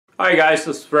Hi guys,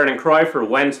 this is Vernon Croy for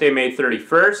Wednesday, May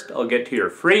 31st. I'll get to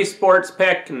your free sports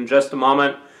pick in just a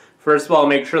moment. First of all,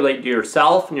 make sure that you do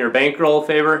yourself and your bankroll a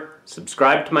favor.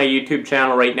 Subscribe to my YouTube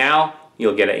channel right now.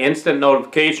 You'll get an instant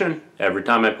notification every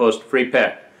time I post a free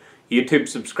pick. YouTube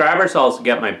subscribers also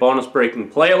get my bonus breaking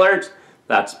play alerts.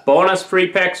 That's bonus free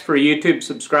picks for YouTube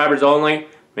subscribers only.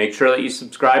 Make sure that you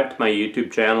subscribe to my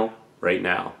YouTube channel right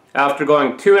now. After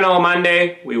going 2-0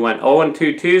 Monday, we went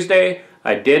 0-2 Tuesday.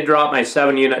 I did drop my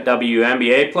 7-unit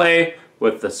WNBA play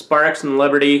with the Sparks and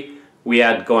Liberty. We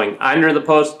had going under the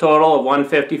post total of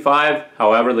 155.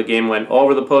 However, the game went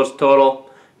over the post total.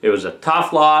 It was a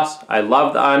tough loss. I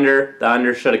love the under. The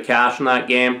under should have cashed in that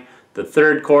game. The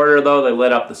third quarter, though, they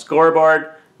lit up the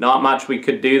scoreboard. Not much we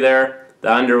could do there.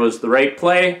 The under was the right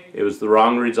play. It was the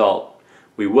wrong result.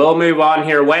 We will move on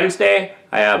here Wednesday.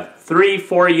 I have 3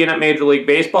 4-unit Major League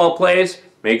Baseball plays.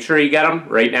 Make sure you get them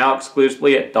right now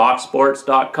exclusively at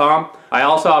DocSports.com. I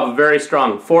also have a very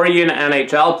strong 4-unit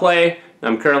NHL play.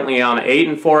 I'm currently on an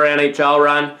 8-4 NHL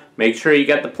run. Make sure you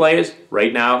get the plays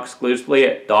right now exclusively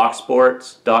at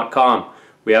DocSports.com.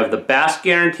 We have the best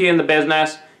guarantee in the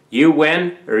business. You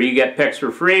win or you get picks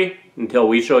for free until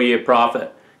we show you a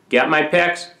profit. Get my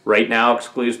picks right now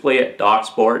exclusively at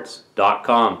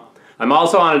DocSports.com. I'm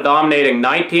also on a dominating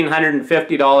 $1,950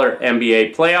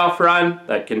 NBA playoff run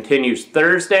that continues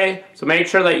Thursday. So make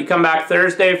sure that you come back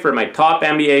Thursday for my top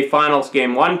NBA Finals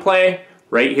Game 1 play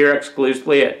right here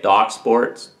exclusively at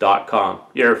DocSports.com.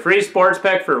 Your free sports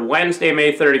pick for Wednesday,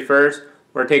 May 31st.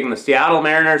 We're taking the Seattle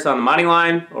Mariners on the money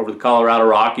line over the Colorado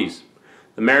Rockies.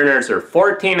 The Mariners are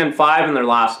 14-5 in their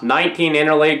last 19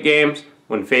 interleague games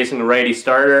when facing a righty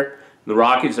starter. The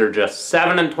Rockies are just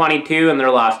 7-22 in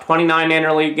their last 29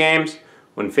 interleague games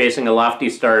when facing a lefty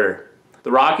starter.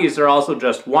 The Rockies are also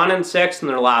just 1-6 in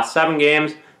their last 7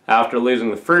 games after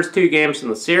losing the first 2 games in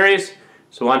the series.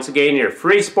 So once again, your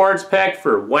free sports pick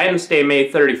for Wednesday,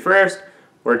 May 31st.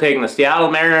 We're taking the Seattle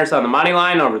Mariners on the money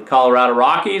line over the Colorado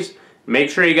Rockies.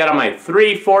 Make sure you get on my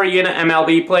 3 4-unit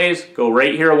MLB plays. Go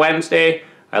right here Wednesday.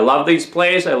 I love these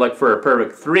plays. I look for a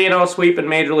perfect 3-0 sweep in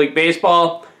Major League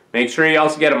Baseball. Make sure you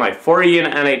also get on my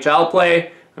 4-unit NHL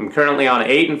play. I'm currently on an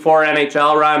 8-4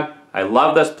 NHL run. I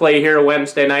love this play here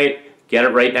Wednesday night. Get it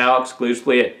right now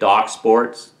exclusively at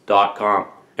DocSports.com.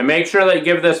 And make sure that you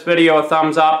give this video a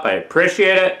thumbs up. I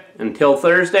appreciate it. Until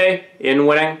Thursday, in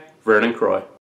winning, Vernon Croy.